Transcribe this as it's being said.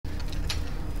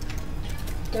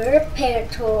The repair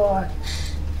torch.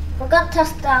 We're gonna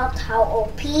test out how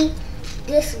OP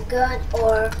this gun,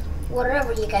 or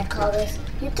whatever you can call this,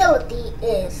 utility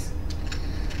is.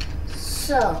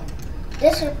 So,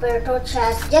 this repair torch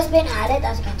has just been added.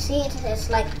 As you can see, it's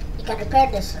like you can repair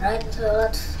this, right? So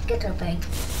let's get repaired.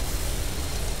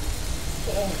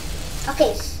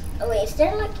 Okay, wait, is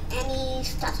there like any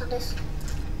stats on this?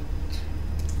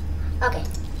 Okay,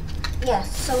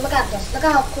 yes, so look at this. Look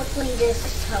at how quickly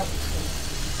this helps.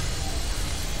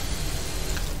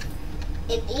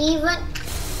 It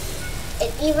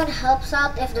even helps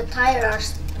out if the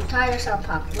tires are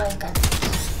popped, like that.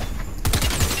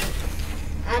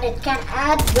 And it can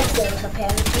add windows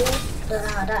apparently. Don't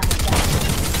know how that makes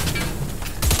sense.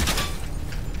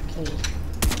 Okay.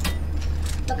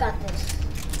 Look at this.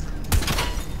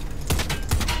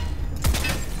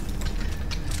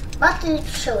 About to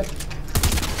show it.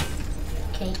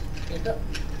 Okay, there you go.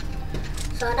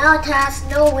 So now it has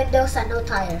no windows and no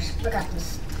tires. Look at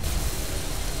this.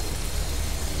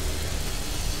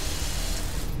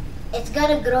 It's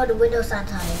gonna grow the windows and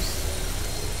tires.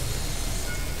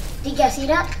 Did you guys see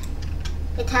that?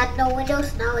 It had no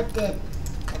windows, now it did.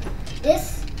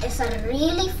 This is a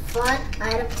really fun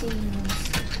item to use.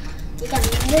 You can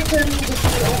literally just do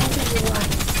anything you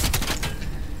want.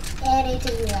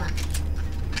 Anything you want.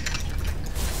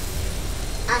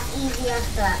 As easy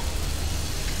as that.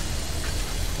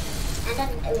 And then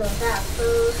it will that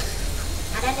boost.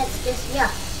 And then it's just,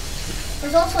 yeah.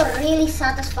 It's also a really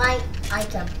satisfying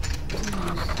item to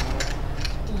use.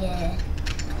 Yeah.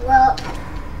 Well,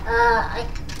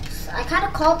 I kind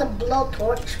of call it the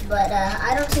blowtorch, but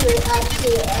I don't see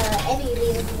any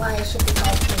reason why it should be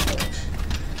called blowtorch.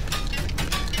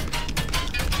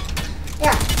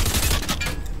 Yeah,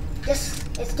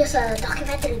 it's just a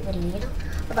documentary video, you know,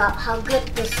 about how good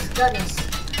this gun is,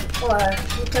 or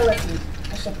utility,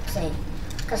 I should say,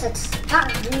 because it's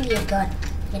not really a gun,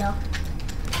 you know.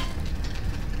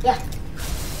 Yeah,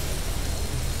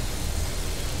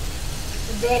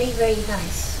 very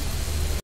nice.